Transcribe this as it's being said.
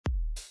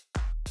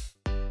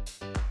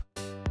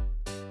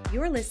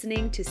You're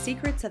listening to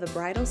Secrets of a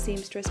Bridal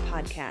Seamstress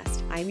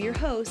podcast. I'm your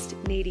host,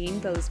 Nadine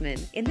Bozeman.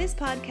 In this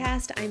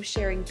podcast, I'm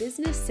sharing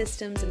business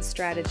systems and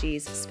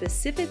strategies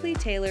specifically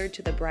tailored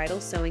to the bridal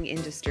sewing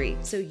industry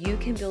so you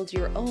can build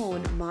your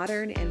own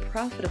modern and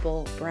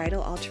profitable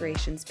bridal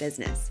alterations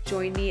business.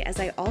 Join me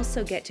as I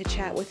also get to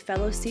chat with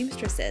fellow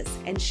seamstresses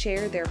and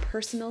share their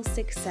personal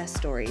success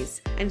stories.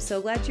 I'm so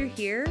glad you're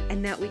here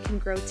and that we can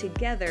grow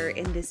together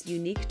in this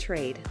unique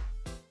trade.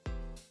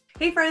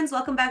 Hey friends,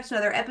 welcome back to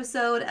another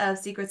episode of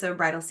Secrets of a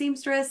Bridal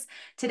Seamstress.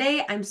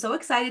 Today, I'm so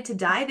excited to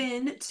dive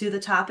in to the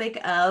topic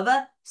of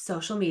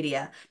social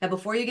media. Now,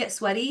 before you get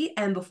sweaty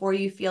and before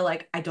you feel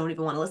like, I don't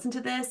even want to listen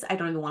to this, I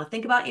don't even want to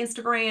think about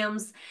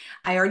Instagrams,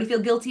 I already feel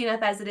guilty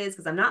enough as it is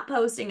because I'm not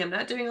posting, I'm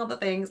not doing all the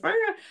things.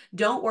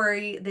 Don't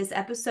worry, this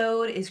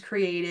episode is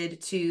created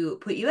to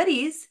put you at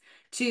ease,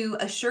 to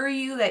assure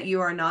you that you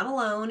are not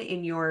alone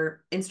in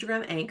your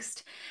Instagram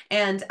angst.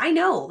 And I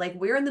know, like,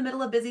 we're in the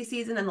middle of busy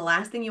season and the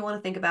last thing you want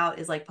to think about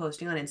is like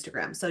posting on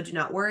Instagram. So do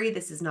not worry,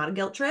 this is not a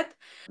guilt trip.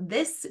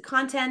 This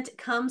content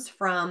comes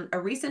from a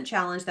recent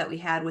challenge that we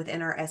had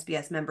within our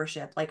SBS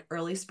membership, like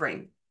early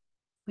spring.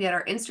 We had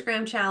our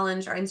Instagram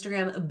challenge, our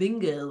Instagram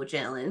bingo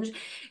challenge,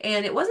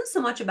 and it wasn't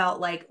so much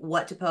about like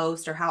what to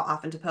post or how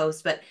often to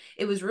post, but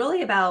it was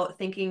really about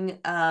thinking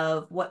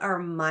of what our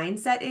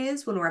mindset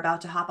is when we're about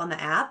to hop on the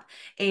app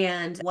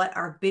and what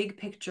our big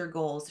picture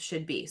goals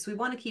should be. So we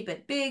want to keep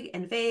it big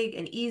and vague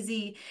and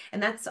easy,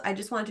 and I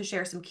just wanted to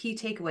share some key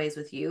takeaways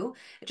with you.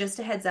 Just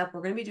a heads up,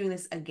 we're going to be doing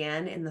this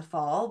again in the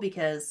fall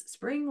because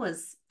spring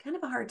was kind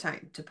of a hard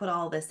time to put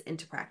all this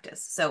into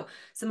practice. So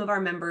some of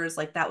our members,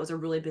 like, that was a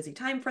really busy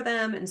time for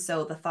them. And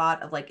so the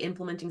thought of like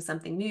implementing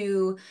something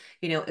new,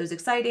 it was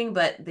exciting,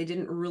 but they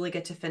didn't really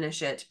get to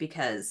finish it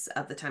because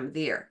of the time of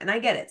the year. And I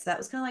get it. So that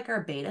was kind of like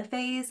our beta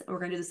phase. We're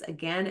going to do this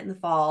again in the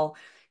fall,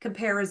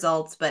 compare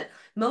results, but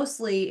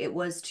mostly it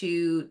was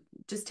to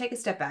just take a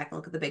step back and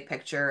look at the big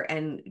picture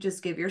and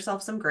just give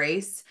yourself some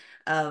grace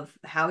of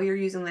how you're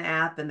using the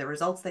app and the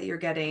results that you're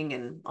getting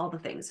and all the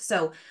things.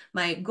 So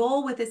my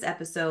goal with this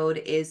episode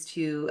is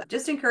to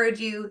just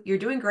encourage you. You're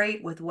doing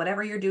great with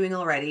whatever you're doing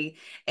already.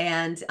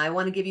 And I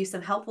want to give you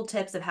some helpful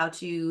tips of how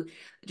to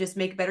just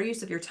make better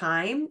use of your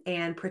time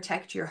and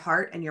protect your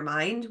heart and your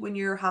mind when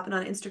you're hopping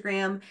on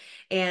Instagram,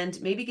 and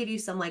maybe give you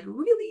some like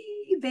really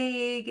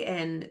vague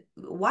and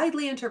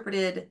widely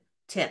interpreted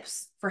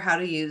tips for how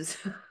to use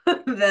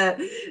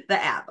the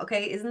app.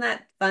 Okay. Isn't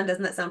that fun?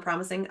 Doesn't that sound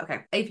promising?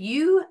 Okay. If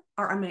you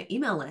are on my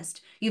email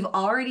list, you've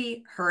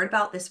already heard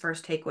about this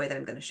first takeaway that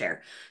I'm going to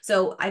share.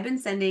 So I've been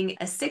sending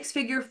a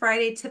 6-figure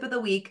Friday tip of the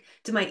week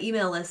to my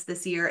email list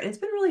this year, and it's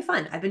been really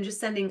fun. I've been just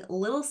sending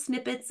little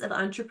snippets of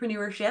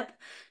entrepreneurship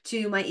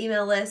to my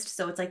email list.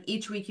 So it's like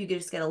each week you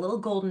just get a little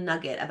golden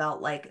nugget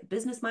about like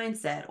business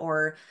mindset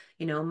or,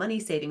 money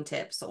saving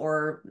tips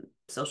or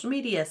social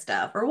media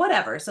stuff or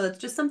whatever. So it's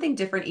just something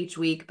different each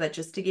week, but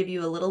just to give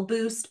you a little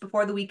boost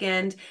before the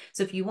weekend.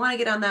 So if you want to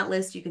get on that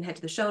list, you can head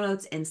to the show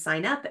notes and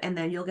sign up, and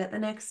then you'll get the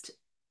next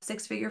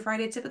 6-figure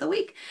Friday tip of the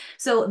week.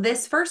 So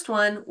this first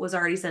one was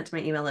already sent to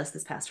my email list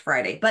this past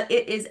Friday, but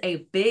it is a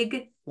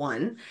big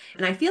one.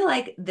 And I feel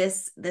like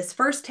this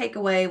first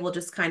takeaway will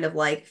just kind of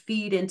like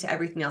feed into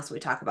everything else we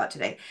talk about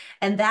today.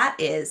 And that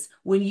is,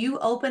 when you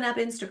open up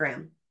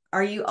Instagram,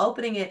 are you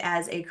opening it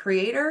as a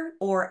creator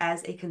or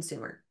as a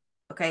consumer?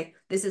 Okay,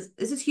 this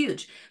is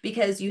huge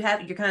because you're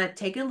kind of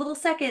taking a little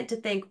second to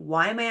think,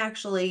 what am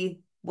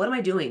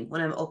I doing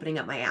when I'm opening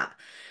up my app?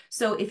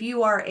 So if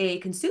you are a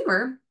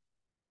consumer,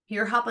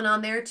 you're hopping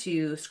on there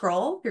to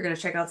scroll, you're going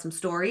to check out some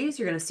stories,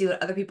 you're going to see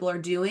what other people are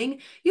doing.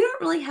 You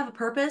don't really have a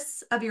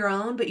purpose of your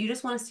own, but you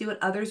just want to see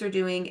what others are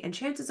doing. And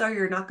chances are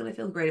you're not going to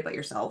feel great about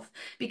yourself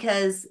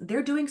because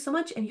they're doing so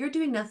much and you're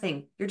doing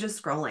nothing. You're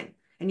just scrolling.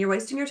 And you're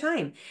wasting your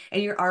time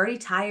and you're already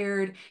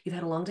tired. You've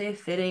had a long day of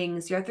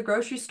fittings. You're at the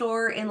grocery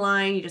store in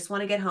line. You just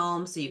want to get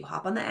home. So you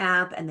hop on the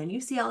app and then you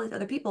see all these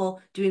other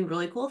people doing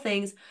really cool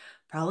things,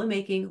 probably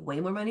making way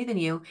more money than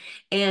you.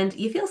 And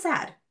you feel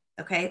sad.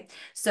 Okay.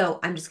 So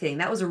I'm just kidding.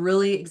 That was a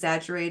really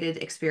exaggerated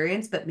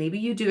experience, but maybe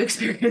you do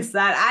experience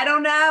that. I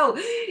don't know.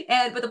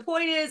 But the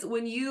point is,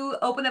 when you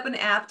open up an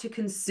app to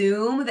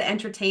consume the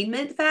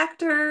entertainment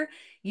factor,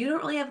 you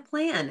don't really have a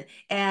plan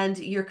and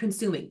you're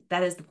consuming.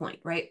 That is the point,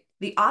 right?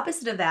 The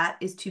opposite of that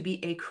is to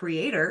be a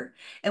creator.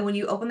 And when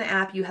you open the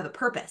app, you have a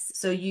purpose.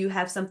 So you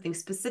have something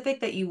specific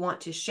that you want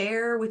to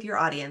share with your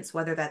audience,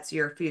 whether that's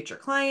your future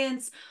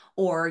clients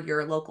or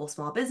your local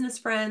small business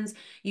friends.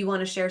 You want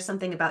to share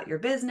something about your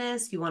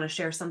business. You want to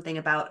share something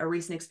about a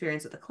recent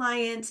experience with a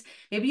client.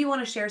 Maybe you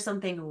want to share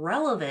something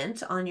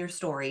relevant on your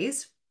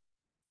stories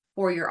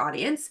for your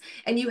audience,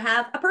 and you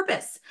have a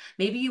purpose.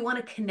 Maybe you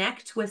want to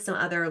connect with some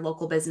other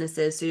local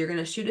businesses. So you're going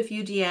to shoot a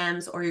few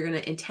DMs or you're going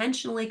to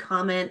intentionally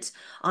comment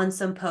on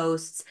some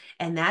posts.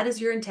 And that is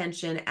your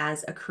intention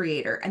as a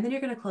creator. And then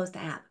you're going to close the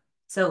app.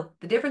 So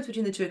the difference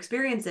between the two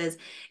experiences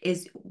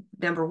is,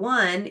 number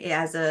one,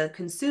 as a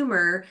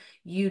consumer,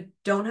 you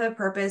don't have a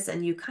purpose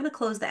and you kind of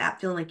close the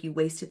app feeling like you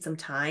wasted some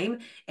time.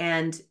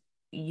 And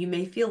you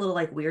may feel a little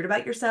like weird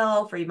about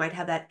yourself, or you might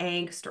have that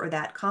angst or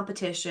that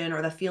competition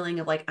or the feeling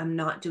of like, I'm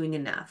not doing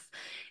enough.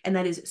 And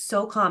that is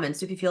so common.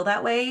 So if you feel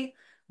that way,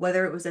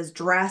 whether it was as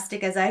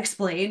drastic as I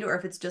explained, or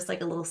if it's just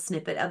like a little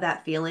snippet of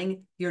that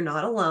feeling, you're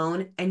not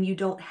alone and you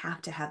don't have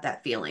to have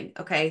that feeling.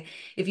 Okay.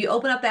 If you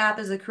open up the app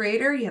as a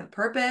creator, you have a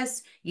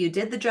purpose, you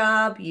did the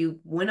job, you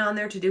went on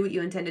there to do what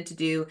you intended to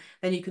do,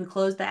 then you can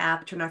close the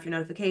app, turn off your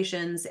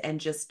notifications, and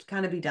just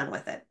kind of be done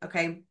with it.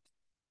 Okay.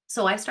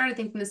 So I started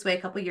thinking this way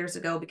a couple years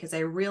ago because I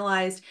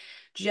realized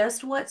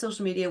just what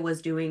social media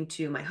was doing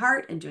to my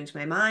heart and doing to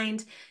my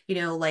mind.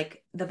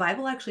 Like the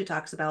Bible actually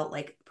talks about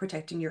like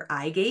protecting your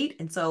eye gate.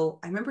 And so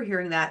I remember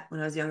hearing that when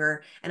I was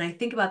younger, and I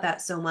think about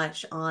that so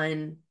much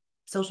on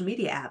social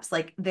media apps.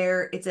 Like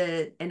it's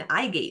an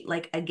eye gate,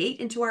 like a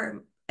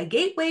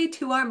gateway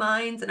to our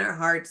minds and our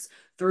hearts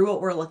through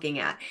what we're looking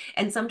at.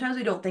 And sometimes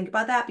we don't think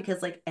about that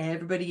because like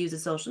everybody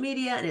uses social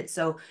media and it's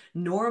so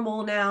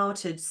normal now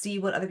to see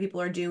what other people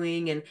are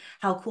doing and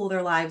how cool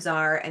their lives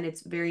are. And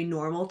it's very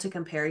normal to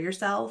compare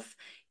yourself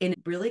in a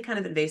really kind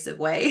of invasive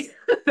way.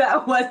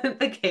 That wasn't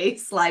the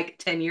case like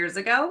 10 years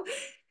ago.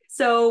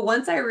 So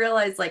once I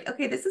realized like,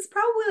 okay, this is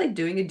probably like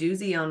doing a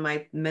doozy on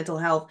my mental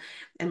health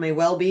and my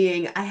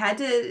well-being, I had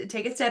to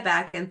take a step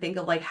back and think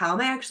of like, how am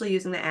I actually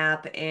using the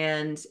app,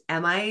 and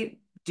am I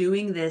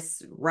doing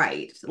this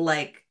right?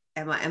 Like,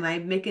 am I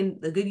making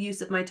a good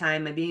use of my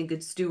time? Am I being a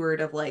good steward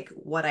of like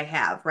what I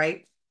have,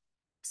 right?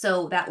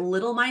 So that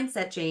little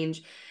mindset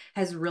change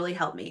has really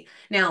helped me.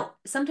 Now,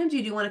 sometimes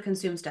you do want to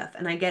consume stuff,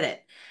 and I get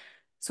it.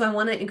 So I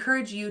want to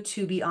encourage you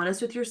to be honest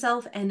with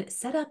yourself and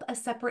set up a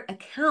separate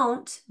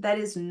account that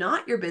is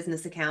not your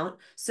business account.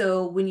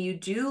 So when you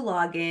do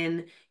log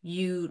in,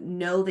 you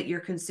know that you're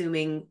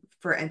consuming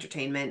for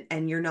entertainment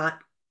and you're not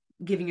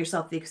giving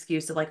yourself the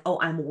excuse of like, oh,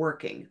 I'm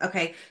working.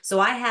 Okay. So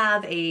I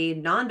have a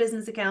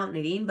non-business account,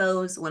 Nadine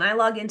Bose. When I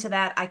log into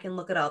that, I can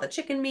look at all the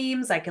chicken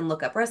memes. I can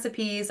look up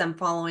recipes. I'm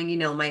following,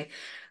 my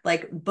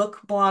like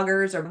book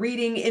bloggers or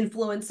reading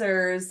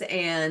influencers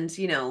and,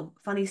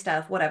 funny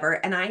stuff,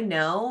 whatever. And I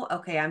know,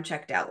 okay, I'm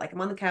checked out. Like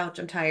I'm on the couch,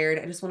 I'm tired.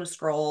 I just want to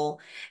scroll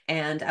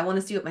and I want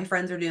to see what my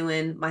friends are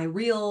doing. My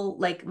real,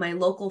 like my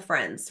local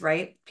friends,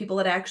 right? People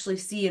that I actually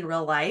see in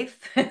real life.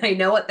 I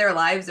know what their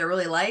lives are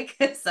really like.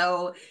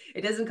 So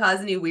it doesn't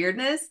cause any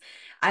weirdness.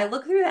 I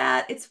look through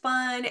that, it's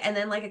fun. And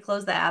then like I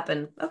close the app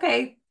and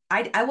okay,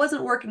 I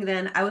wasn't working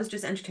then. I was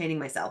just entertaining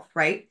myself,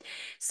 right?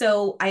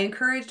 So I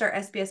encouraged our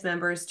SBS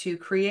members to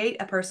create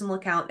a personal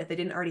account if they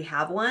didn't already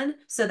have one,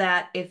 so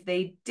that if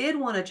they did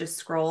want to just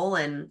scroll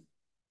and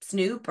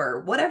snoop or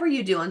whatever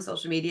you do on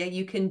social media,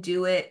 you can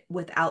do it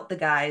without the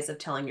guise of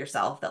telling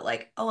yourself that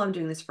like, oh, I'm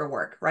doing this for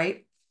work,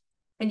 right?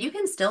 And you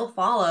can still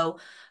follow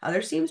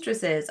other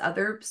seamstresses,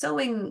 other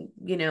sewing,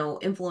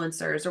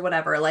 influencers or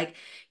whatever. Like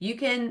you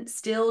can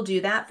still do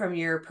that from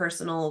your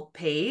personal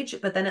page,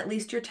 but then at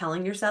least you're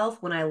telling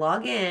yourself when I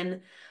log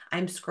in,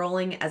 I'm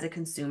scrolling as a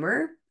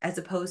consumer, as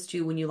opposed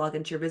to when you log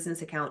into your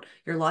business account,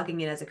 you're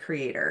logging in as a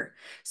creator.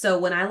 So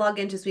when I log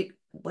into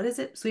what is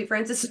it? Sweet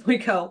Francis we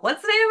go,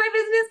 what's the name of my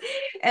business?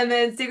 And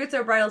then Secrets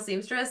of a Bridal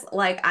Seamstress,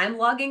 like I'm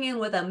logging in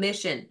with a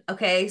mission.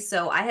 Okay.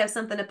 So I have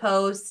something to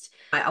post.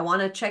 I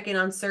want to check in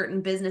on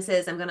certain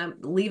businesses. I'm going to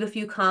leave a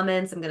few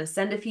comments. I'm going to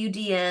send a few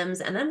DMs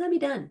and I'm going to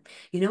be done.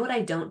 You know what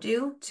I don't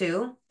do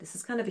too? This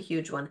is kind of a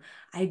huge one.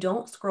 I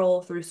don't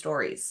scroll through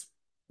stories.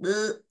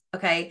 Ugh.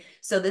 Okay.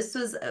 So this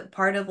was a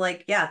part of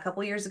like, yeah, a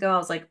couple years ago, I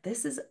was like,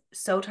 this is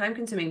so time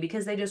consuming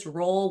because they just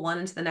roll one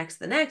into the next,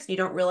 the next. You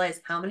don't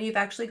realize how many you've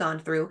actually gone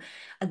through.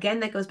 Again,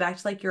 that goes back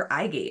to like your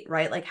eye gate,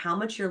 right? Like how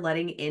much you're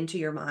letting into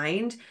your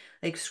mind,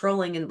 like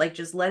scrolling and like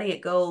just letting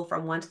it go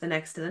from one to the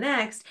next to the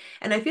next.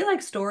 And I feel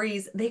like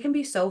stories, they can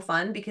be so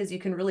fun because you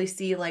can really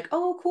see like,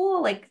 oh,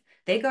 cool, like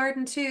they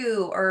garden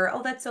too, or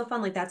oh, that's so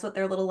fun. Like that's what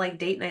their little like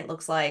date night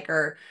looks like,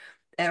 or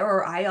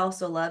I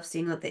also love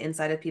seeing what the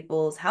inside of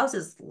people's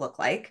houses look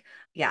like.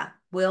 Yeah,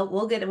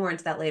 we'll get more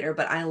into that later,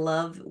 but I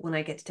love when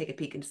I get to take a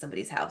peek into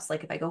somebody's house.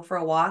 Like if I go for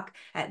a walk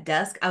at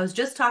dusk, I was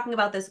just talking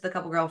about this with a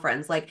couple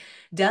girlfriends. Like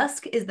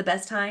dusk is the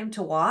best time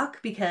to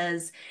walk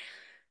because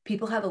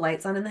people have the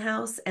lights on in the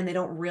house and they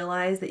don't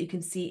realize that you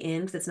can see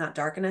in because it's not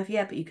dark enough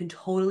yet, but you can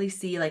totally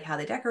see like how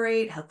they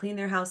decorate, how clean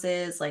their house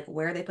is, like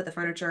where they put the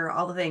furniture,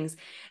 all the things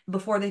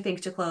before they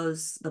think to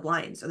close the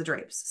blinds or the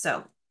drapes.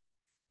 So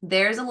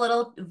there's a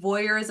little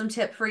voyeurism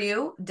tip for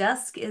you.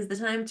 Dusk is the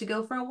time to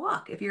go for a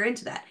walk if you're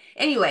into that.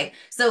 Anyway,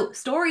 so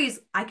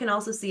stories, I can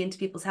also see into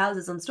people's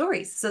houses on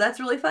stories. So that's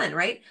really fun,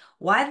 right?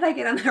 Why did I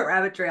get on that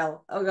rabbit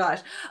trail? Oh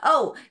gosh.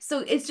 Oh, so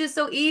it's just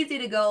so easy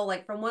to go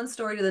like from one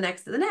story to the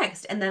next to the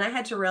next. And then I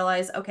had to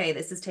realize, okay,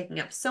 this is taking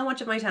up so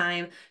much of my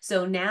time.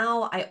 So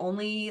now I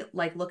only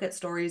like look at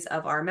stories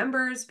of our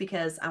members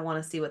because I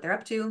want to see what they're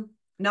up to.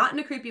 Not in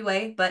a creepy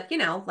way, but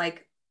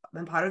like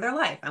I'm part of their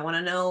life. I want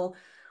to know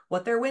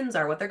what their wins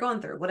are, what they're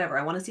going through, whatever.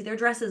 I want to see their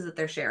dresses that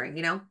they're sharing.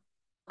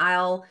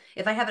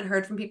 If I haven't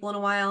heard from people in a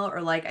while,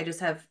 or like I just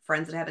have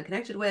friends that I haven't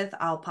connected with,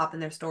 I'll pop in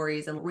their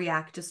stories and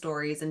react to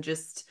stories and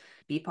just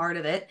be part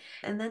of it,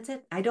 and that's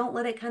it. I don't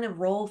let it kind of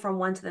roll from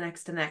one to the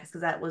next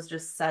because that was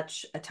just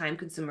such a time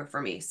consumer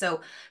for me.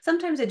 So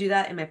sometimes I do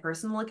that in my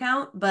personal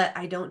account, but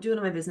I don't do it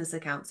in my business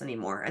accounts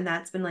anymore. And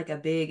that's been like a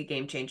big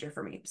game changer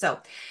for me. So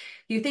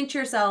you think to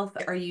yourself,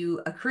 are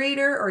you a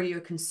creator or are you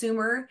a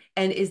consumer?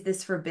 And is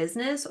this for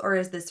business or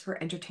is this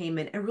for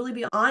entertainment? And really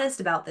be honest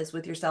about this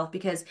with yourself,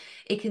 because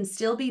it can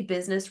still be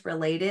business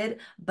related,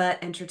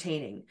 but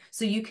entertaining.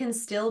 So you can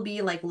still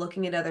be like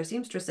looking at other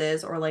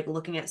seamstresses or like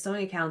looking at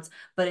sewing accounts,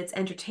 but it's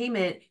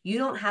entertainment. You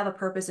don't have a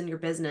purpose in your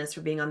business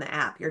for being on the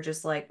app. You're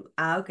just like,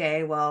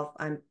 okay, well,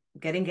 I'm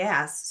getting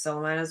gas, so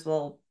I might as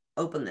well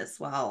open this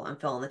while I'm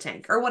filling the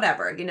tank or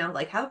whatever,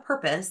 like have a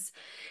purpose.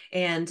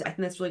 And I think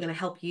that's really going to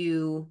help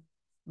you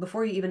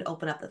before you even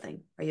open up the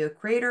thing. Are you a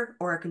creator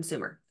or a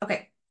consumer?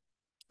 Okay,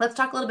 let's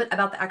talk a little bit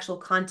about the actual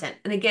content.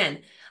 And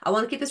again, I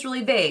want to keep this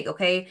really vague,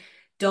 okay?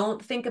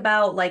 Don't think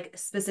about like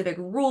specific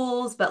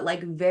rules, but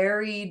like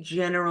very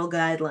general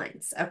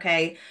guidelines,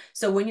 okay?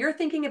 So when you're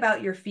thinking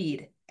about your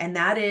feed, and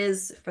that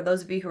is for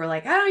those of you who are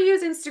like, I don't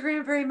use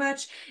Instagram very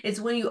much, it's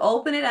when you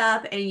open it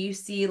up and you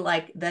see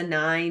like the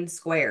 9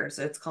 squares.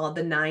 So it's called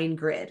the 9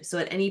 grid. So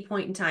at any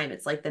point in time,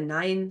 it's like the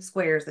 9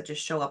 squares that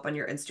just show up on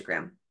your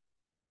Instagram.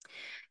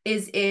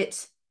 Is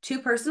it too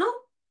personal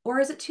or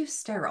is it too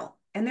sterile?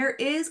 And there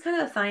is kind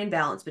of a fine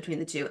balance between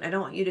the two. And I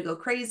don't want you to go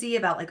crazy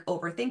about like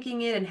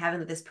overthinking it and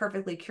having this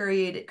perfectly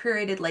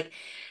curated like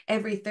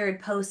every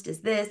third post is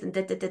this and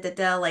da da da da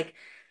da. Like,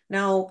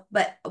 no,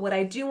 but what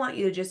I do want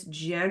you to just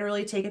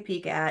generally take a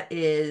peek at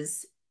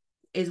is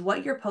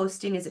what you're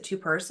posting, is it too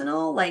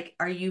personal? Like,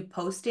 are you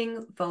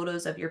posting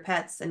photos of your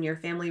pets and your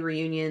family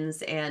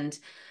reunions and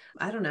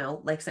I don't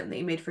know, like something that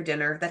you made for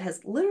dinner that has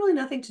literally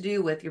nothing to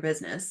do with your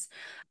business?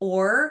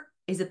 Or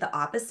is it the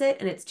opposite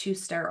and it's too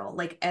sterile?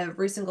 Like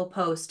every single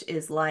post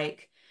is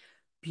like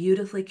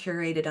beautifully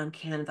curated on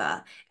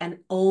Canva and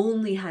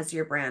only has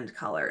your brand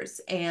colors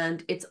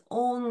and it's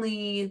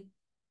only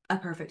a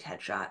perfect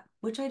headshot,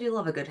 which I do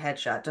love a good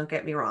headshot. Don't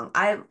get me wrong.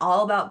 I'm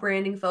all about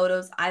branding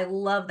photos. I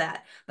love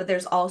that. But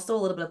there's also a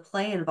little bit of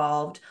play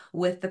involved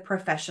with the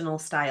professional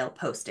style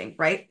posting,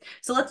 right?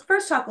 So let's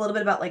first talk a little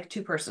bit about like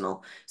too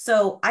personal.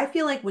 So I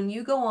feel like when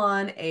you go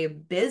on a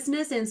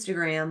business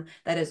Instagram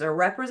that is a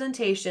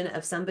representation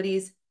of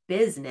somebody's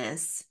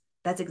business,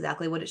 that's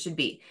exactly what it should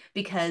be,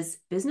 because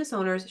business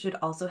owners should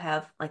also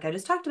have, like I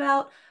just talked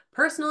about,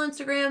 personal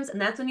Instagrams,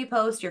 and that's when you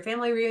post your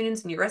family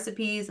reunions and your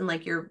recipes and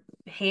like your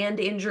hand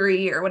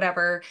injury or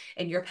whatever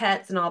and your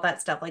pets and all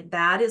that stuff. Like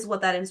that is what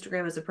that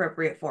Instagram is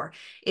appropriate for.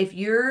 If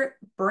your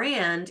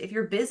brand, if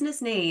your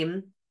business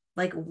name,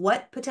 like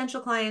what potential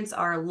clients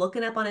are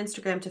looking up on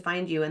Instagram to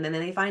find you, and then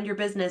they find your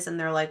business and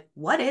they're like,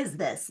 what is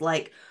this?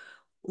 Like,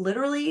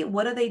 literally,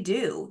 what do they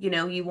do?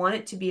 You want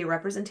it to be a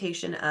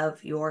representation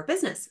of your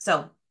business.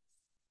 So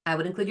I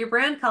would include your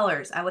brand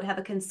colors. I would have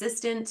a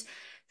consistent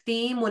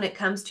theme when it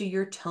comes to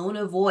your tone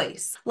of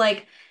voice.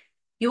 Like,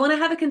 you want to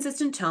have a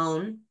consistent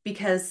tone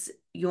because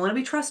you want to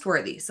be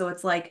trustworthy. So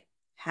it's like,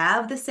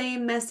 have the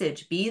same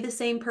message, be the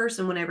same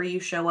person whenever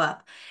you show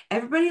up.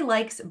 Everybody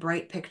likes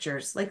bright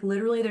pictures. Like,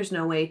 literally, there's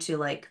no way to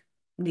like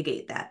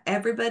negate that.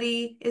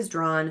 Everybody is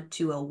drawn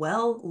to a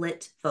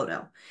well-lit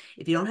photo.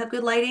 If you don't have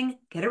good lighting,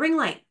 get a ring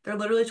light. They're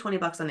literally 20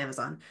 bucks on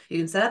Amazon. You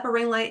can set up a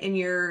ring light in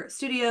your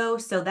studio.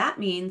 So that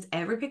means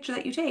every picture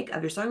that you take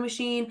of your sewing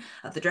machine,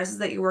 of the dresses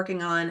that you're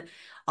working on,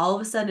 all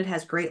of a sudden it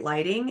has great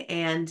lighting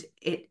and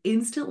it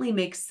instantly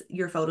makes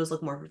your photos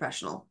look more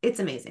professional. It's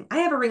amazing. I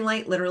have a ring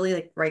light literally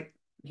like right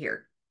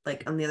here,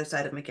 like on the other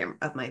side of my camera,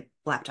 of my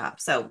laptop.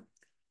 So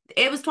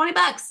it was 20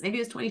 bucks. Maybe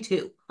it was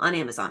 22 on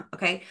Amazon.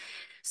 Okay.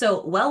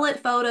 So well-lit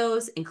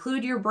photos,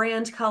 include your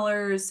brand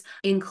colors,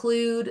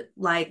 include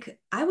like,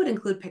 I would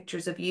include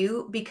pictures of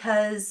you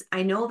because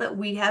I know that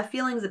we have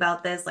feelings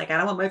about this. Like, I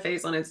don't want my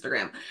face on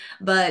Instagram,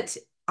 but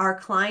our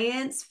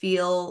clients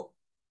feel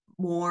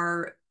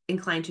more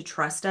inclined to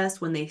trust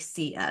us when they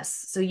see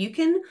us. So you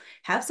can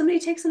have somebody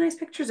take some nice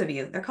pictures of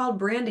you. They're called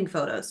branding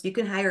photos. You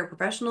can hire a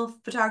professional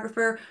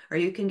photographer, or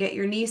you can get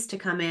your niece to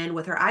come in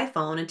with her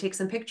iPhone and take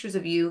some pictures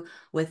of you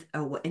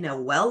in a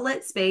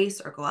well-lit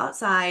space, or go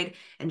outside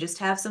and just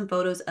have some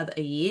photos of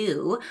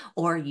you,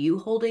 or you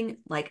holding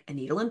like a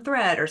needle and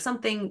thread or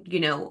something,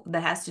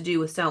 that has to do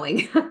with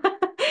sewing.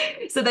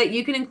 So that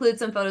you can include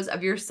some photos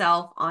of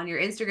yourself on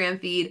your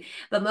Instagram feed.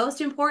 But most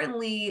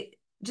importantly,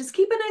 just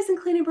keep it nice and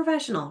clean and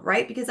professional,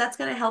 right? Because that's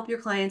going to help your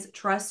clients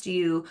trust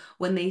you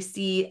when they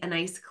see a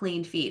nice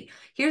clean feed.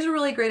 Here's a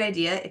really great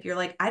idea. If you're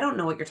like, I don't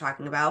know what you're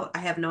talking about, I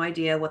have no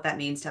idea what that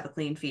means to have a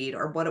clean feed,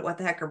 or what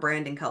the heck are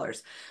branding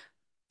colors.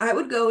 I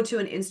would go to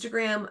an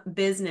Instagram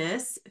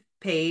business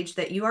page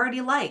that you already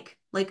like.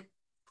 Like,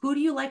 who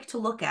do you like to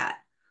look at?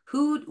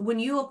 When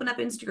you open up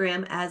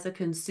Instagram as a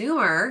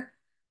consumer,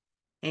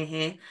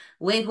 wink,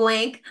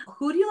 wink.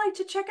 Who do you like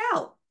to check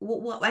out?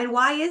 And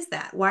why is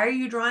that? Why are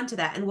you drawn to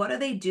that? And what are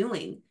they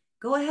doing?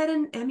 Go ahead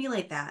and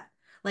emulate that.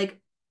 Like,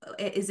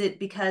 Is it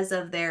because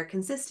of their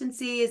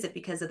consistency? Is it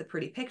because of the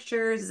pretty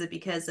pictures? Is it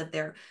because of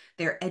their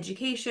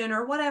education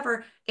or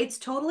whatever? It's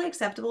totally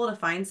acceptable to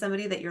find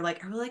somebody that you're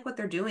like, I really like what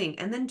they're doing,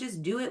 and then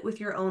just do it with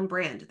your own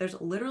brand. There's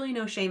literally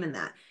no shame in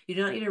that. You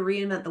don't need to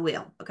reinvent the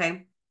wheel,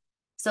 okay?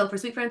 So for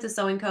Sweet Francis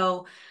Sewing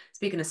Co.,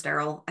 speaking of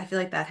sterile, I feel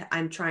like that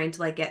I'm trying to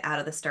like get out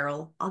of the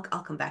sterile. I'll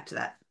come back to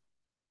that.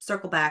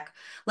 Circle back.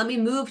 Let me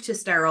move to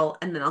sterile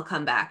and then I'll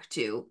come back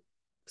to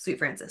Sweet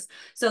Francis.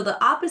 So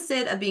the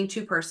opposite of being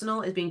too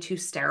personal is being too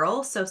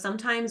sterile. So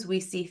sometimes we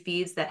see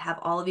feeds that have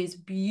all of these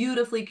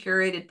beautifully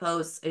curated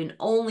posts in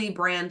only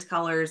brand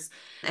colors.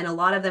 And a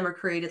lot of them are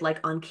created like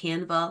on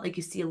Canva. Like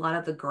you see a lot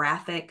of the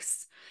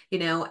graphics,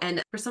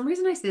 and for some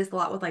reason I see this a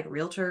lot with like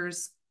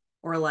realtors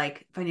or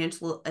like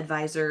financial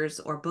advisors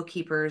or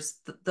bookkeepers,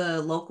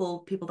 the local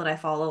people that I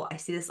follow. I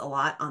see this a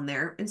lot on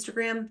their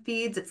Instagram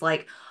feeds. It's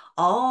like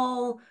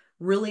all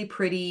really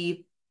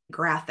pretty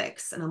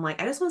graphics. And I'm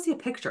like, I just want to see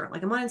a picture.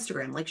 Like I'm on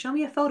Instagram, like show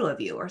me a photo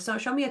of you, or so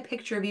show me a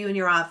picture of you in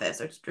your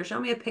office, or show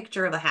me a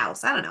picture of a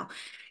house. I don't know.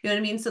 You know what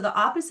I mean? So the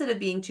opposite of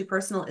being too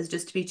personal is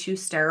just to be too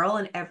sterile,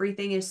 and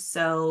everything is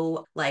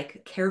so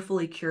like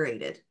carefully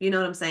curated. You know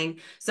what I'm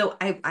saying? So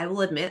I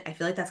will admit, I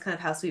feel like that's kind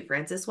of how Sweet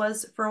Francis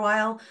was for a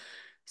while.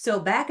 So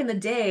back in the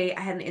day,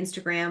 I had an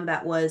Instagram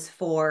that was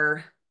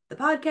for the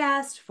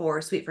podcast,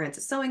 for Sweet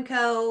Francis Sewing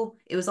Co.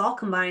 It was all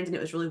combined and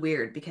it was really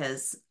weird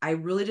because I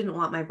really didn't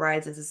want my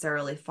brides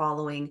necessarily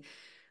following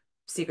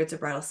Secrets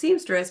of Bridal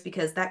Seamstress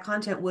because that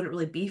content wouldn't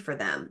really be for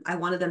them. I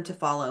wanted them to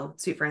follow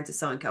Sweet Francis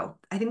Sewing Co.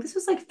 I think this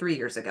was like 3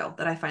 years ago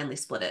that I finally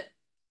split it.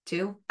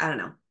 2? I don't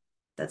know.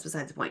 That's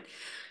besides the point.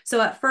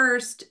 So at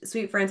first,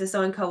 Sweet Francis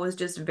Sewing Co. was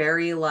just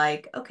very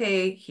like,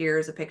 okay,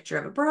 here's a picture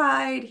of a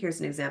bride.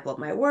 Here's an example of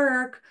my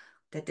work.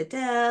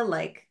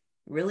 Like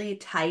really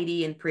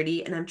tidy and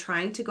pretty. And I'm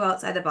trying to go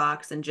outside the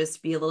box and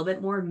just be a little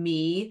bit more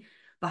me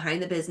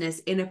behind the business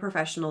in a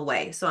professional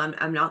way. So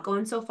I'm not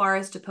going so far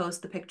as to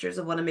post the pictures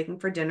of what I'm making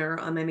for dinner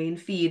on my main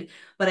feed,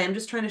 but I am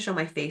just trying to show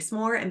my face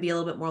more and be a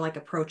little bit more like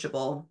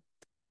approachable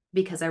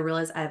because I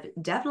realize I've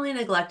definitely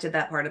neglected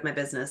that part of my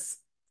business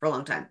for a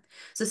long time.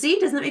 So see,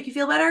 doesn't that make you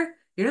feel better?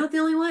 You're not the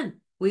only one.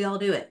 We all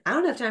do it. I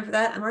don't have time for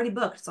that. I'm already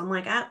booked. So I'm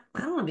like, I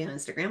don't want to be on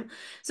Instagram.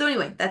 So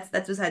anyway,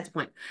 that's besides the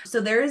point. So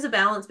there is a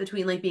balance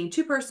between like being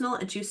too personal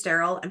and too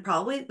sterile. And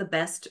probably the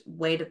best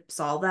way to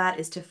solve that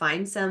is to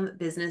find some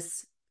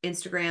business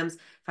Instagrams,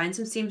 find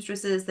some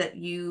seamstresses that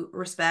you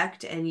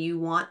respect and you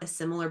want a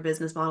similar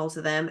business model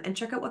to them, and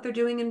check out what they're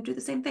doing and do the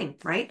same thing,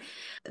 right?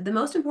 The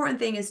most important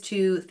thing is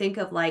to think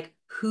of like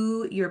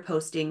who you're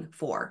posting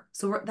for.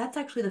 So that's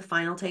actually the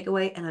final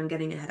takeaway, and I'm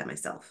getting ahead of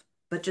myself,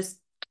 but just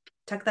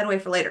tuck that away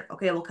for later.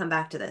 Okay, we'll come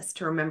back to this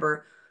to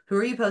remember who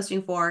are you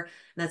posting for, and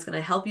that's going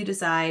to help you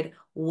decide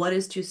what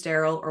is too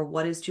sterile or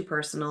what is too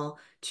personal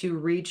to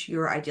reach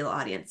your ideal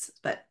audience.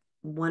 But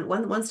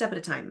one step at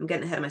a time. I'm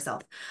getting ahead of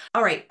myself.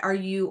 All right, are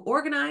you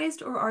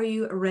organized or are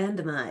you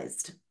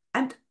randomized?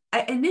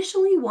 I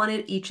initially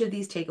wanted each of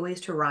these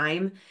takeaways to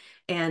rhyme,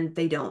 and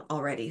they don't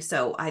already.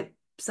 So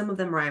some of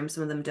them rhyme,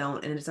 some of them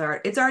don't, and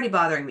it's already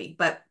bothering me.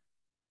 But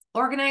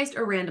organized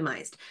or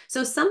randomized.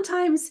 So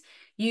sometimes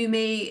you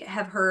may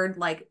have heard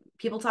like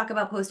people talk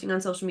about posting on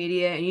social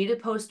media, and you need to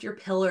post your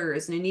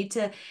pillars, and you need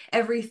to,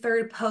 every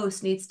third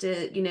post needs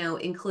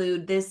to,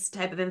 include this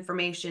type of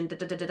information,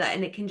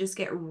 and it can just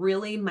get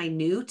really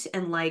minute,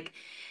 and like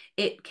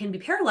it can be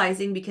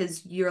paralyzing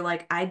because you're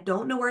like, I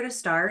don't know where to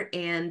start.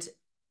 And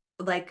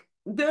like,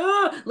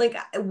 duh, like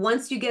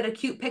once you get a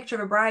cute picture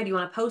of a bride, you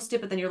want to post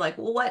it, but then you're like,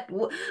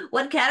 well,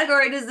 what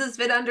category does this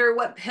fit under?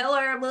 What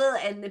pillar? Blah,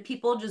 and the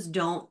people just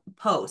don't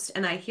post.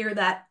 And I hear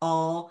that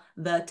all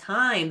the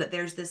time, that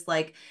there's this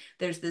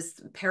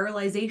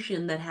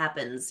paralyzation that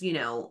happens,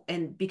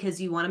 and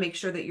because you want to make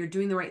sure that you're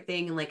doing the right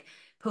thing and like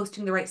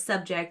posting the right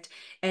subject,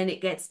 and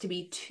it gets to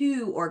be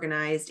too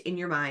organized in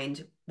your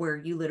mind where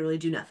you literally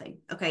do nothing.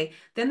 Okay.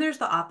 Then there's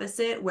the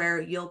opposite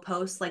where you'll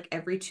post like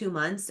every 2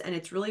 months and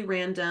it's really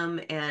random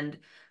and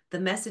the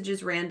message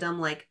is random.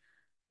 Like,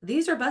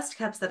 these are bust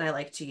cups that I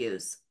like to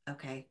use.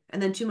 Okay.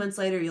 And then 2 months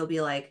later, you'll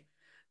be like,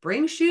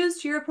 bring shoes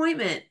to your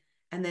appointment.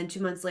 And then 2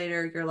 months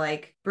later, you're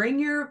like,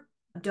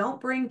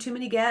 don't bring too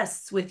many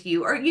guests with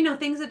you, or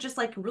things that just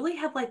like really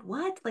have like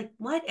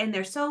what, and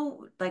they're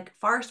so like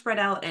far spread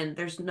out, and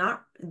there's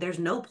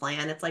no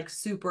plan. It's like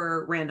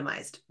super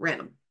randomized,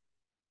 random.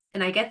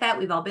 And I get that,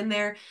 we've all been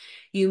there.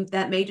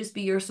 That may just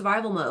be your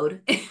survival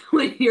mode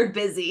when you're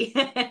busy.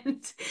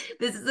 And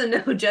this is a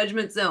no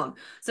judgment zone.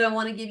 So I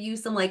want to give you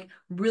some like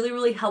really,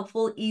 really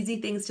helpful, easy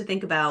things to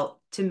think about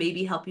to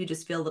maybe help you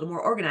just feel a little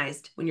more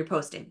organized when you're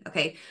posting.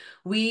 Okay.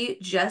 We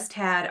just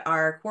had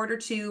our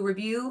Q2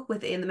 review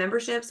within the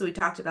membership. So we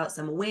talked about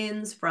some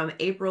wins from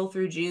April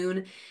through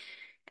June.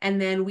 And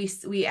then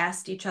we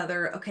asked each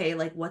other, okay,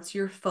 like what's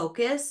your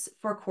focus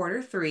for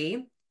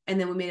Q3? And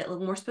then we made it a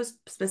little more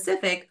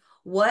specific.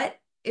 What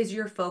is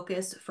your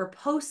focus for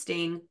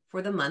posting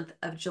for the month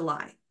of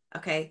July?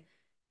 Okay.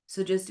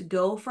 So just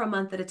go for a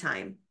month at a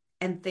time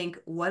and think,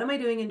 what am I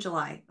doing in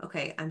July?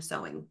 Okay, I'm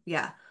sewing.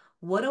 Yeah.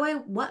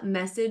 What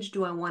message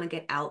do I want to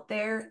get out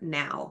there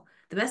now?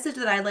 The message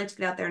that I'd like to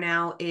get out there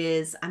now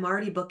is I'm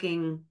already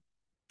booking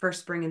for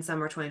spring and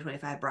summer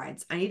 2025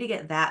 brides. I need to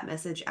get that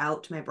message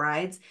out to my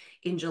brides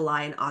in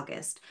July and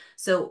August.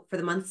 So for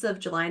the months of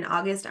July and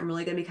August, I'm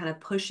really going to be kind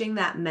of pushing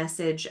that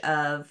message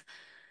of,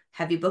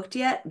 have you booked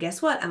yet? Guess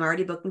what? I'm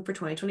already booking for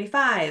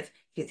 2025.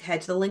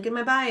 Head to the link in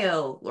my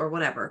bio or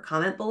whatever.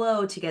 Comment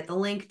below to get the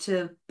link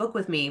to book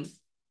with me.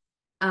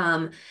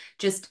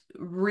 Just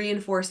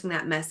reinforcing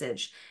that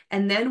message.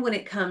 And then when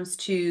it comes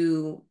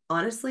to,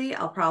 honestly,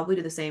 I'll probably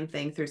do the same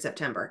thing through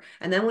September.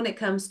 And then when it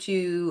comes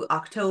to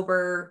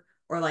October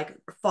or like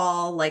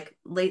fall, like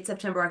late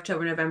September,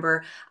 October,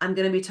 November, I'm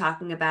going to be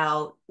talking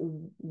about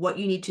what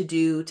you need to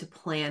do to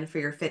plan for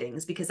your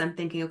fittings, because I'm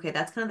thinking, okay,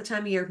 that's kind of the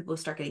time of year people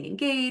start getting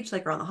engaged,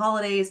 like around the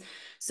holidays.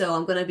 So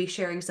I'm going to be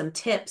sharing some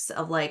tips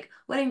of like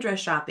wedding dress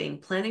shopping,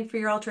 planning for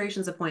your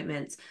alterations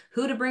appointments,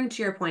 who to bring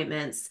to your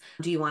appointments.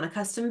 Do you want a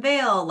custom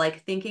veil?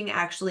 Like thinking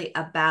actually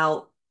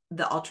about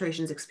the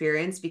alterations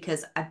experience,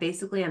 because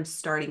I'm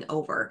starting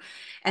over.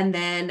 And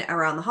then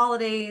around the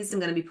holidays, I'm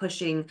going to be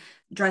pushing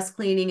dress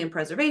cleaning and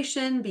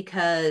preservation,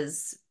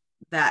 because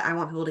that I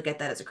want people to get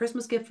that as a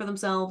Christmas gift for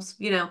themselves,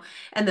 you know.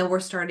 And then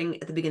we're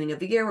starting at the beginning of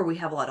the year where we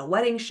have a lot of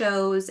wedding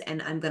shows,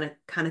 and I'm going to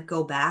kind of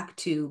go back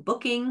to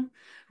booking,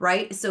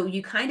 right? So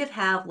you kind of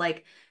have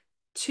like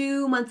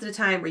 2 months at a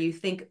time where you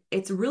think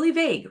it's really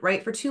vague,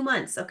 right? For 2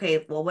 months.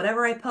 Okay, well,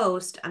 whatever I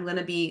post, I'm going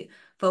to be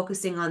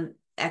focusing on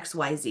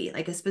XYZ,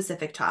 like a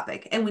specific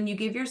topic. And when you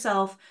give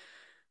yourself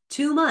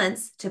 2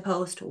 months to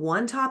post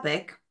one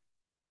topic,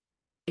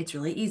 it's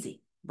really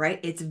easy, right?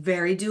 It's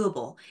very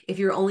doable. If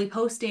you're only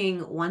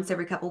posting once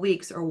every couple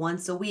weeks or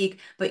once a week,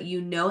 but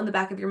you know in the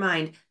back of your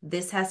mind,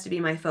 this has to be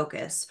my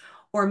focus.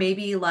 Or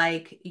maybe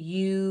like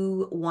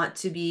you want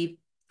to be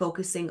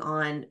focusing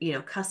on, you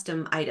know,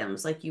 custom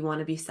items, like you want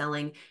to be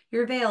selling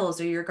your veils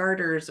or your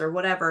garters or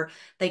whatever.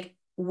 Like,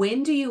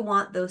 when do you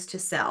want those to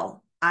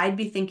sell? I'd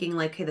be thinking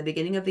like, okay, the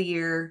beginning of the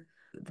year,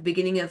 the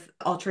beginning of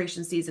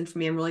alteration season for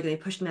me, I'm really going to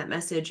be pushing that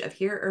message of,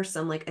 here are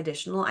some like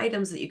additional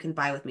items that you can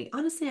buy with me.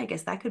 Honestly, I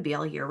guess that could be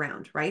all year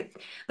round, right?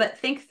 But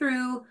think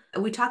through,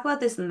 we talk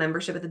about this in the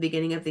membership at the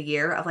beginning of the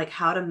year of like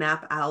how to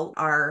map out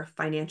our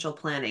financial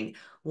planning.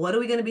 What are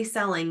we going to be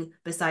selling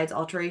besides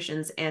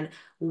alterations, and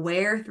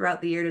where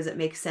throughout the year does it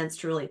make sense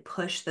to really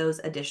push those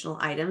additional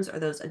items or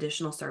those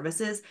additional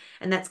services?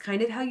 And that's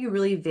kind of how you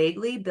really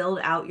vaguely build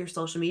out your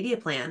social media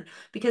plan.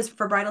 Because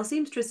for bridal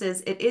seamstresses,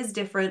 it is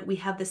different. We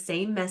have the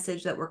same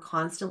message that we're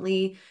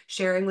constantly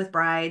sharing with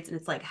brides. And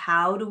it's like,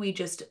 how do we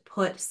just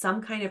put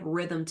some kind of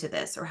rhythm to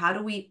this? Or how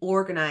do we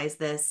organize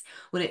this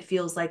when it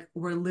feels like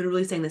we're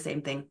literally saying the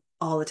same thing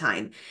all the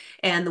time?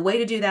 And the way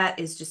to do that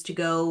is just to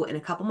go in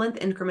a couple month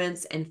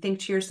increments and think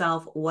to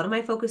yourself, what am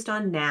I focused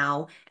on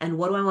now? And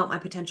what do I want my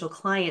potential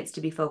clients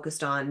to be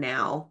focused on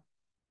now?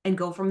 And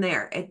go from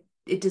there.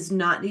 It does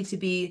not need to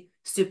be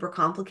super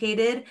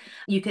complicated.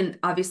 You can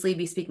obviously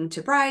be speaking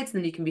to brides, and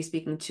then you can be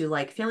speaking to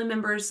like family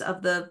members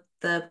of the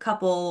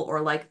couple,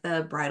 or like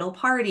the bridal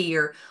party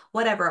or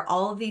whatever.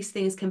 All of these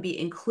things can be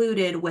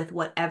included with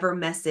whatever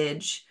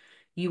message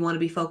you want to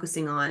be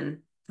focusing on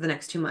for the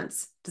next 2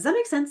 months. Does that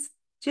make sense?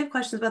 Do you have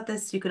questions about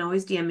this? You can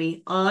always DM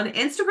me on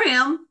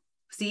Instagram.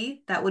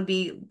 See, that would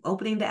be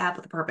opening the app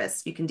with a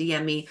purpose. You can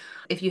DM me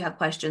if you have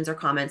questions or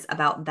comments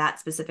about that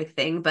specific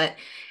thing. But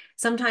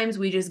sometimes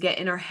we just get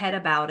in our head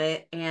about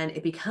it, and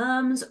it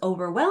becomes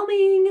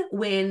overwhelming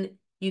when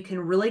you can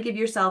really give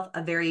yourself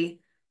a very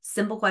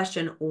simple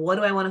question. What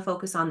do I want to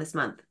focus on this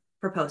month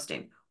for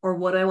posting? Or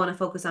what do I want to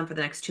focus on for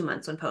the next 2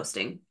 months when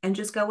posting? And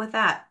just go with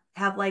that.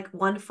 Have like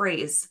one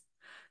phrase,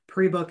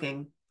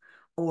 pre-booking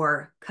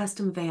or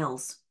custom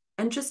veils,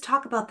 and just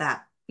talk about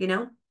that, you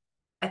know?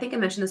 I think I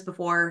mentioned this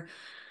before.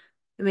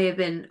 It may have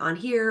been on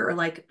here or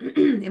like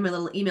in my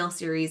little email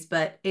series,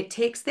 but it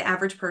takes the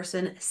average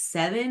person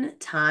 7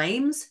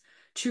 times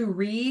to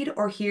read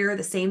or hear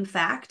the same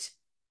fact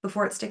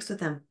before it sticks with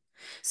them.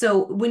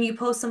 So when you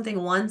post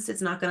something once,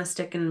 it's not going to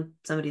stick in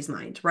somebody's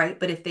mind, right?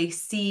 But if they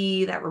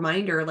see that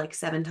reminder like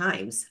 7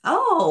 times,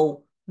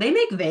 oh, they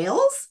make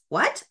veils?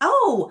 What?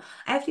 Oh,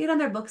 I have to get on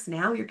their books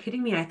now. You're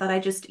kidding me. I thought I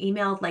just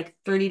emailed like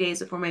 30 days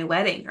before my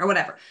wedding or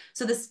whatever.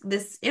 So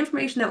this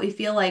information that we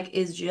feel like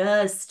is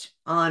just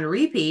on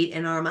repeat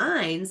in our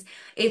minds,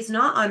 it's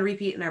not on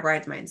repeat in our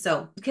bride's minds.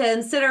 So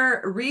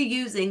consider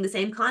reusing the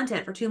same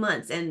content for 2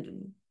 months,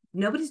 and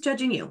nobody's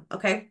judging you,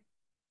 okay?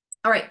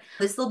 All right,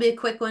 this will be a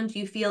quick one. Do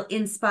you feel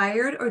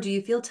inspired or do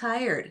you feel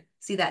tired?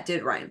 See, that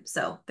did rhyme.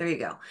 So there you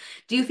go.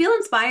 Do you feel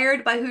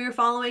inspired by who you're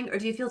following, or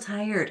do you feel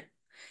tired?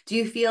 Do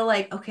you feel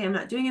like, okay, I'm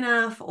not doing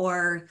enough,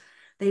 or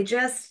I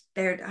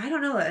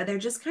don't know, they're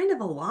just kind of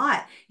a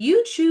lot.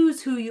 You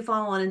choose who you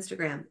follow on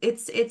Instagram.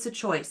 It's a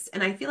choice.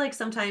 And I feel like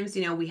sometimes,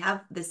 you know, we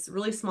have this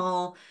really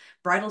small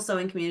bridal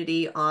sewing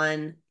community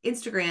on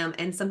Instagram,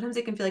 and sometimes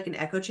it can feel like an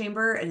echo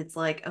chamber. And it's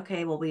like,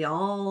 okay, well, we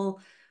all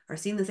are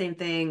seeing the same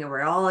thing, and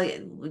we're all,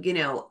 you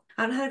know,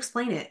 I don't know how to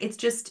explain it.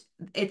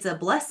 It's a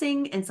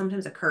blessing and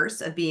sometimes a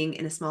curse of being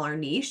in a smaller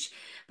niche.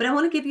 But I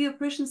want to give you a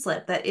permission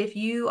slip that if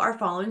you are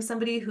following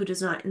somebody who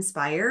does not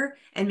inspire,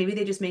 and maybe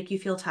they just make you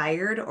feel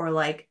tired or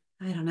like,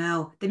 I don't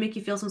know, they make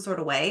you feel some sort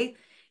of way,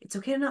 it's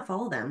okay to not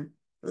follow them.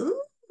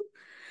 Ooh.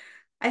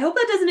 I hope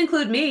that doesn't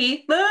include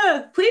me.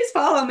 Please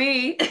follow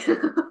me.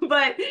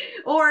 But,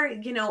 or,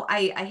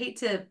 I hate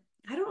to,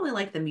 I don't really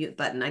like the mute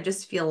button. I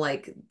just feel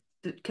like,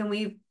 can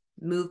we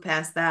move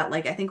past that?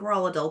 Like, I think we're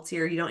all adults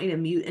here. You don't need to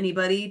mute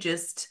anybody.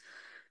 Just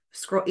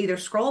either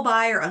scroll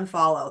by or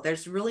unfollow.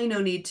 There's really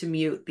no need to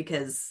mute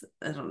because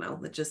I don't know.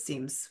 It just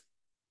seems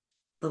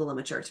little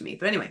immature to me.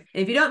 But anyway,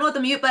 if you don't know what the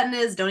mute button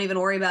is, don't even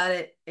worry about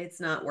it. It's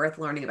not worth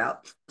learning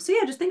about. So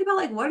yeah, just think about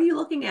like, what are you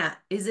looking at?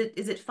 Is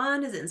it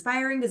fun? Is it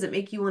inspiring? Does it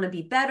make you want to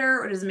be better?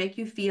 Or does it make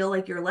you feel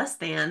like you're less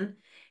than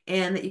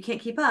and that you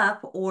can't keep up?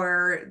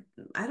 Or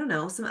I don't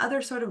know, some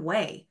other sort of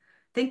way.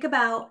 Think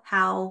about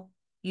how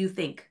you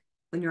think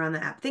when you're on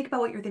the app. Think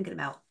about what you're thinking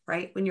about,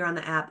 right? When you're on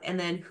the app, and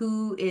then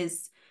who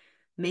is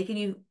making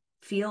you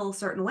feel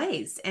certain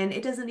ways. And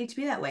it doesn't need to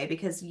be that way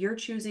because you're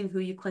choosing who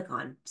you click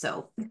on.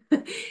 So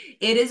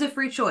it is a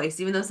free choice,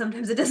 even though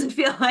sometimes it doesn't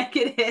feel like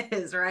it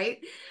is, right?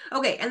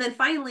 Okay. And then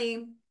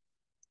finally,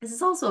 this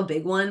is also a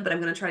big one, but I'm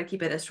going to try to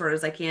keep it as short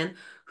as I can.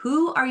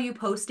 Who are you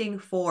posting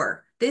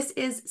for? This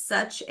is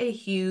such a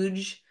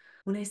huge,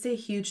 when I say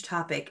huge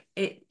topic,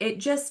 it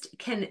just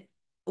can,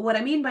 what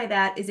I mean by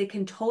that is it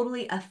can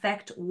totally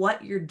affect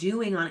what you're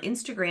doing on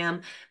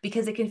Instagram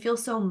because it can feel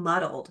so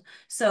muddled.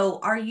 So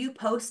are you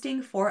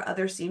posting for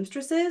other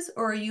seamstresses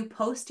or are you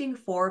posting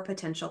for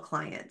potential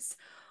clients?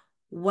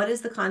 What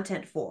is the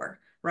content for,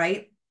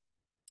 right?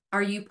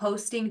 Are you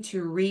posting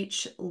to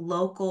reach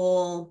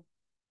local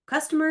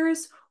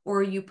customers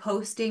or are you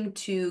posting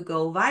to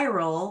go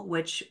viral,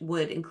 which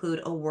would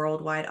include a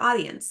worldwide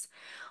audience?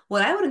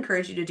 What I would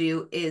encourage you to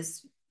do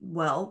is,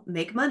 well,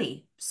 make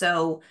money.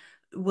 So,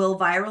 will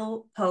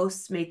viral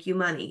posts make you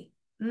money?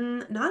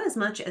 Not as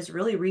much as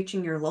really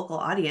reaching your local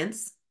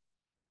audience,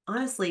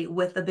 honestly,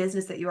 with the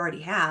business that you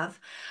already have.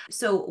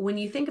 So, when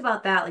you think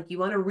about that, like you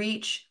want to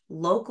reach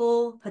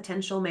local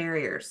potential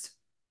marriers,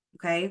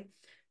 okay?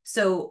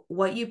 So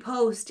what you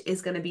post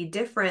is going to be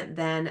different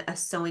than a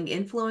sewing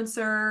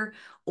influencer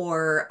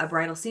or a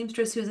bridal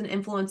seamstress who's an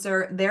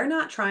influencer. They're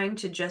not trying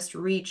to just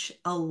reach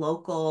a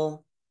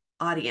local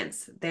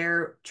audience.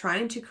 They're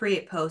trying to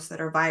create posts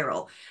that are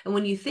viral. And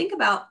when you think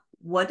about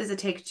what does it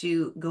take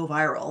to go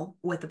viral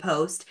with a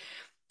post,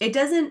 it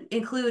doesn't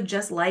include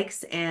just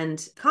likes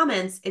and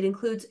comments, it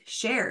includes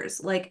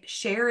shares. Like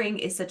sharing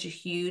is such a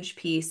huge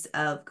piece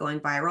of going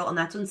viral. And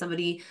that's when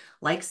somebody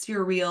likes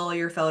your reel or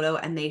your photo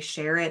and they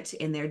share it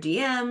in their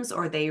DMs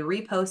or they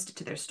repost it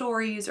to their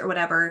stories or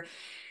whatever.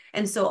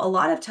 And so a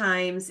lot of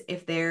times,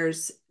 if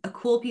there's a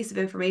cool piece of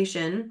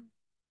information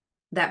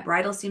that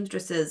bridal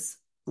seamstresses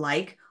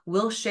like,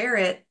 we'll share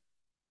it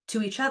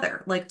to each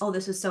other. Like, oh,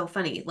 this is so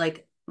funny.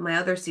 Like, my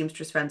other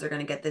seamstress friends are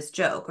going to get this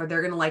joke or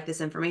they're going to like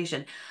this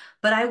information.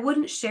 But I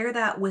wouldn't share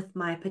that with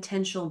my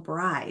potential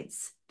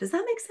brides. Does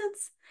that make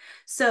sense?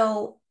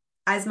 So,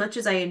 as much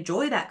as I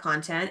enjoy that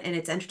content and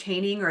it's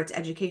entertaining or it's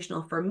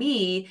educational for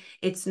me,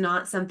 it's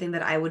not something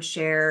that I would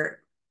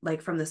share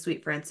like from the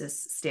Sweet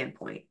Francis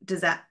standpoint.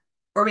 Does that,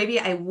 or maybe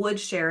I would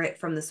share it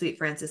from the Sweet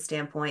Francis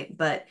standpoint,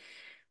 but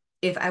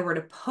if I were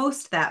to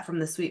post that from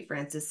the Sweet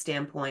Francis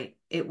standpoint,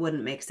 it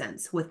wouldn't make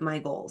sense with my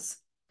goals.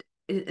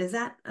 Is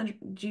that,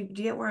 do you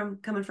get where I'm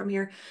coming from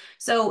here?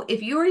 So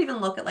if you were to even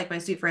look at like my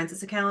Sweet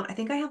Francis account, I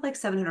think I have like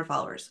 700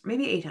 followers,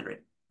 maybe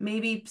 800,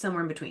 maybe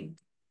somewhere in between.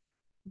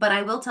 But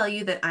I will tell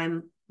you that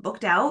I'm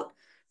booked out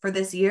for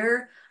this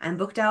year. I'm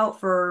booked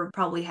out for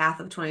probably half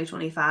of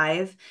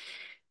 2025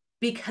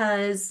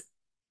 because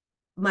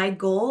my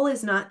goal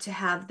is not to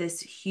have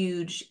this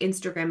huge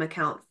Instagram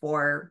account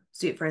for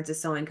Sweet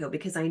Francis Sewing Co.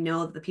 because I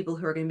know that the people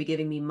who are going to be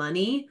giving me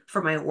money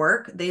for my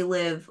work, they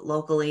live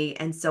locally.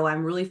 And so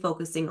I'm really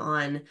focusing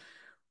on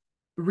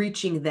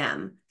reaching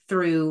them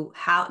through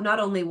how not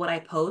only what I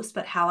post,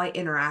 but how I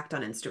interact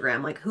on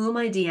Instagram. Like, who am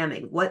I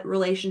DMing? What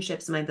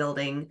relationships am I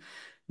building?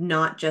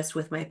 Not just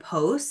with my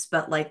posts,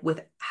 but like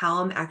with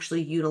how I'm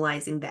actually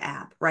utilizing the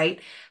app,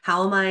 right?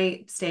 How am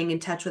I staying in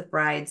touch with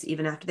brides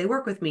even after they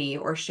work with me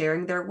or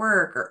sharing their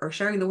work or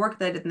sharing the work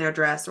that I did in their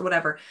dress or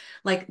whatever?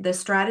 Like, the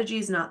strategy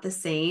is not the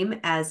same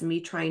as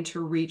me trying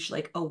to reach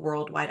like a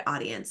worldwide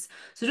audience.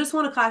 So just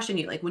want to caution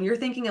you, like when you're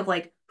thinking of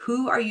like,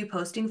 who are you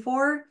posting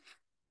for?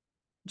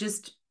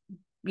 Just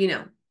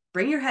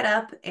bring your head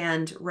up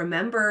and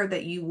remember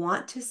that you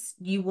want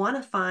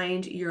to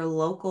find your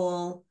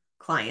local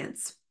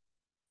clients.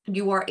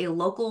 You are a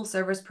local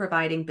service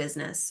providing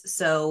business.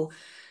 So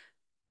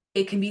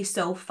it can be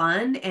so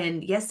fun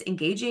and yes,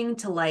 engaging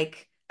to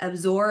like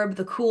absorb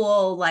the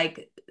cool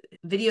like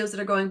videos that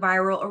are going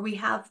viral. Or we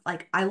have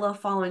like, I love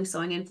following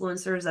sewing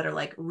influencers that are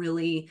like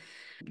really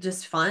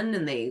just fun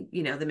and they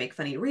make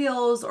funny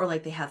reels or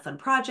like they have fun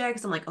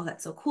projects. I'm like, oh,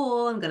 that's so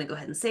cool. I'm going to go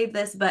ahead and save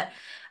this. But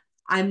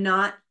I'm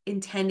not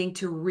intending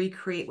to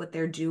recreate what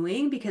they're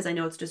doing because I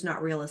know it's just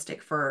not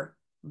realistic for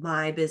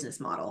my business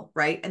model,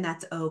 right? And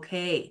that's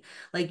okay.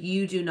 Like,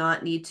 you do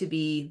not need to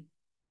be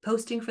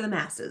posting for the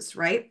masses,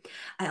 right?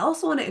 I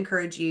also want to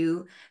encourage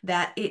you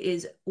that it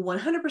is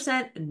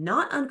 100%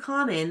 not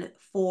uncommon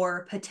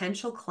for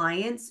potential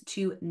clients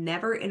to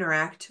never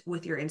interact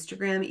with your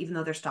Instagram, even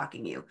though they're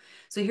stalking you.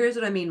 So here's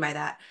what I mean by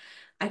that.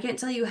 I can't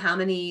tell you how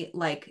many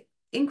like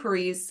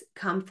inquiries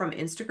come from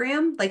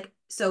Instagram. Like,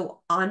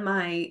 so on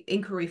my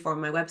inquiry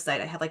form, my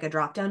website, I have like a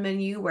drop-down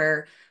menu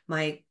where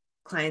my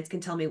clients can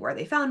tell me where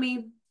they found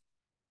me,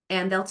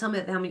 and they'll tell me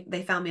that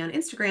they found me on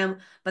Instagram,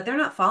 but they're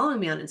not following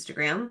me on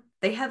Instagram.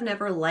 They have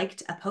never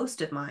liked a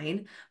post of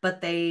mine,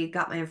 but they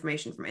got my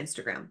information from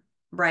Instagram,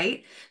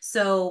 right?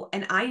 So,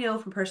 and I know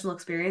from personal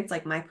experience,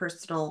 like my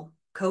personal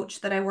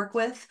coach that I work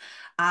with,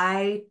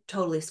 I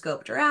totally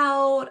scoped her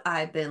out.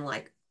 I've been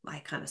like, I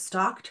kind of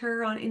stalked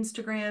her on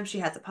Instagram. She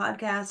has a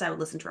podcast. I would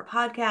listen to her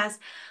podcast,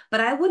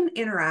 but I wouldn't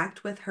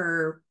interact with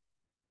her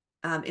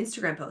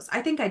Instagram posts.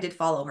 I think I did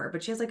follow her,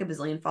 but she has like a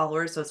bazillion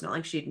followers, so it's not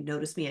like she'd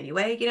notice me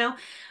anyway, you know?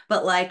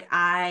 But like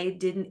I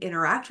didn't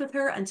interact with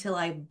her until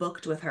I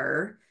booked with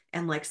her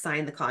and like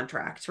signed the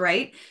contract,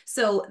 right?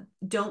 So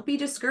don't be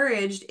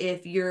discouraged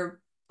if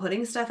you're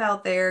putting stuff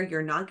out there,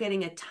 you're not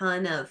getting a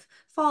ton of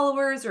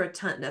followers or a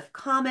ton of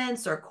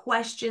comments or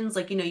questions.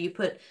 Like, you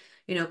put,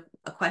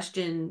 a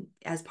question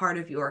as part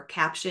of your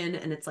caption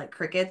and it's like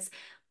crickets,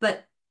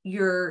 but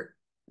your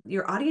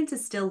audience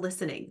is still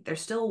listening. They're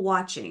still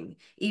watching,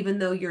 even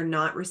though you're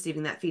not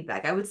receiving that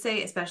feedback. I would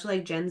say, especially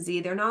like Gen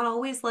Z, they're not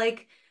always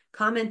like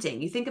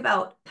commenting. You think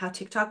about how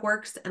TikTok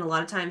works, and a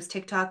lot of times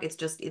TikTok, it's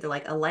just either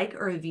like a like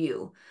or a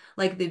view.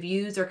 Like the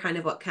views are kind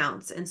of what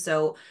counts. And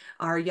so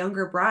our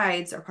younger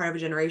brides are part of a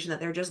generation that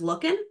they're just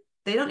looking.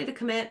 They don't need to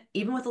commit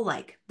even with a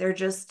like. They're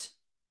just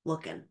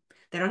looking.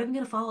 They're not even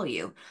going to follow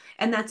you.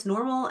 And that's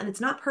normal and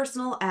it's not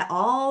personal at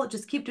all.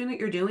 Just keep doing what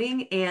you're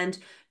doing and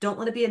don't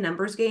let it be a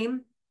numbers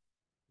game,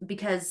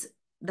 because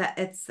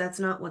that's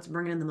not what's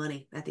bringing in the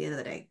money at the end of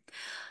the day.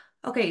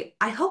 Okay,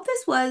 I hope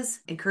this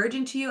was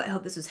encouraging to you. I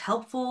hope this was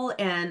helpful.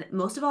 And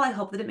most of all, I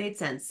hope that it made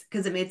sense,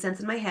 because it made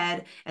sense in my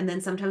head. And then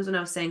sometimes when I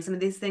was saying some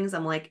of these things,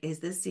 I'm like, is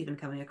this even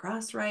coming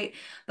across right?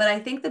 But I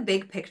think the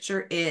big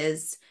picture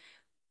is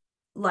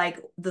like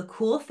the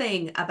cool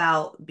thing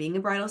about being a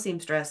bridal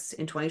seamstress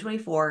in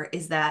 2024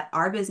 is that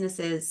our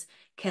businesses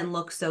can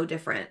look so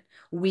different.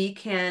 We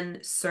can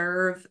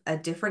serve a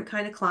different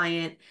kind of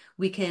client.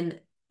 We can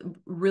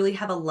really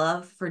have a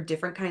love for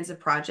different kinds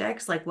of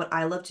projects. Like what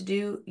I love to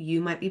do,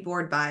 you might be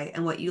bored by,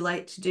 and what you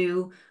like to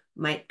do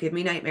might give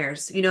me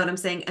nightmares. You know what I'm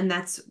saying? And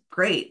that's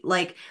great.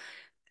 Like,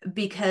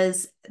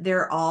 because there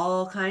are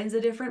all kinds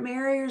of different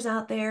marriers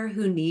out there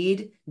who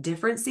need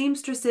different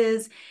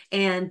seamstresses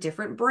and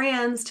different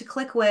brands to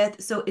click with.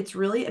 So it's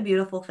really a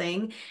beautiful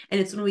thing. And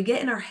it's when we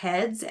get in our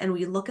heads and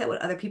we look at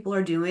what other people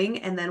are doing,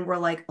 and then we're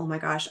like, oh my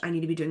gosh, I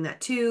need to be doing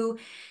that too.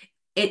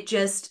 It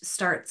just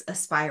starts a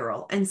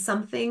spiral. And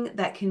something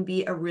that can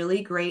be a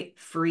really great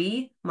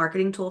free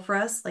marketing tool for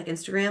us, like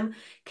Instagram,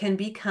 can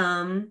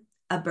become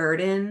a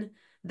burden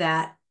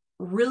that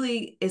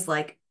really is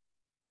like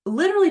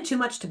literally too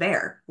much to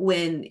bear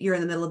when you're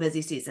in the middle of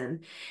busy season.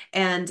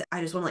 And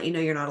I just want to let you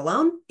know you're not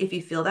alone. If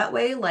you feel that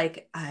way,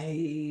 like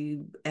I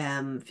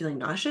am feeling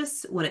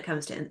nauseous when it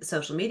comes to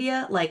social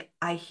media, like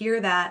I hear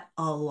that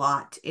a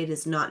lot. It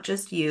is not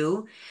just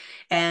you.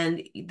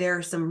 And there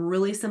are some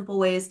really simple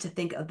ways to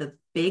think of the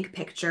big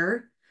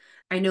picture.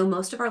 I know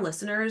most of our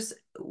listeners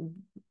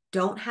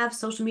don't have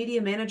social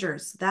media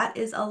managers. That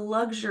is a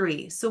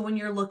luxury. So when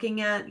you're looking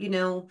at,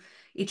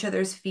 each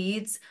other's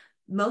feeds,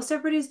 most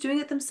everybody's doing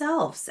it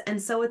themselves.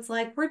 And so it's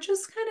like, we're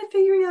just kind of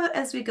figuring out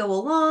as we go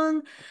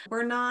along.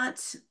 We're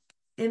not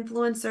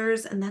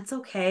influencers, and that's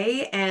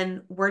okay.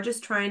 And we're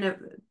just trying to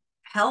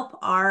help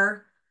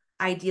our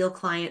ideal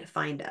client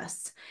find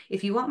us.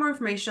 If you want more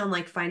information on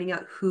like finding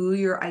out who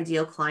your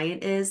ideal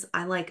client is,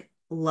 I like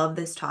love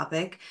this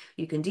topic.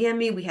 You can DM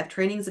me. We have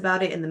trainings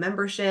about it in the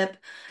membership.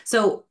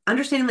 So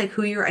understanding like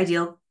who your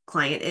ideal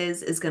client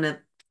is going to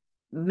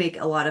make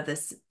a lot of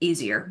this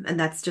easier. And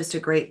that's just a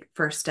great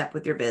first step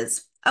with your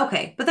biz.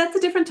 Okay, but that's a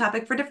different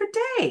topic for a different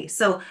day.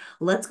 So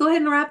let's go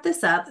ahead and wrap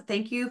this up.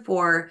 Thank you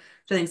for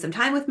spending some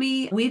time with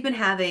me. We've been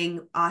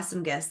having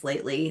awesome guests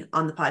lately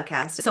on the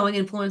podcast, sewing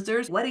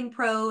influencers, wedding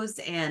pros,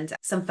 and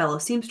some fellow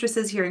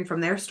seamstresses, hearing from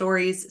their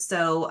stories.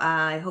 So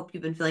I hope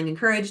you've been feeling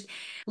encouraged.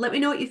 Let me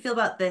know what you feel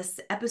about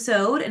this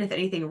episode. And if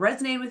anything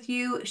resonated with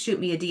you, shoot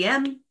me a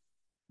DM.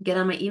 Get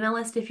on my email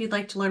list if you'd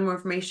like to learn more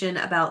information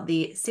about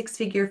the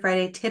 6-Figure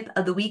Friday tip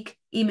of the week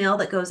email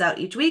that goes out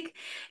each week.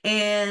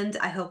 And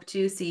I hope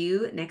to see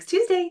you next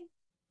Tuesday.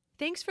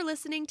 Thanks for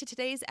listening to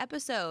today's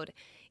episode.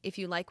 If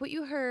you like what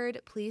you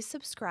heard, please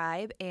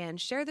subscribe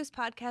and share this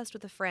podcast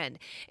with a friend.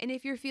 And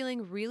if you're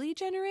feeling really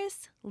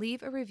generous,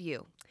 leave a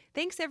review.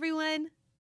 Thanks, everyone.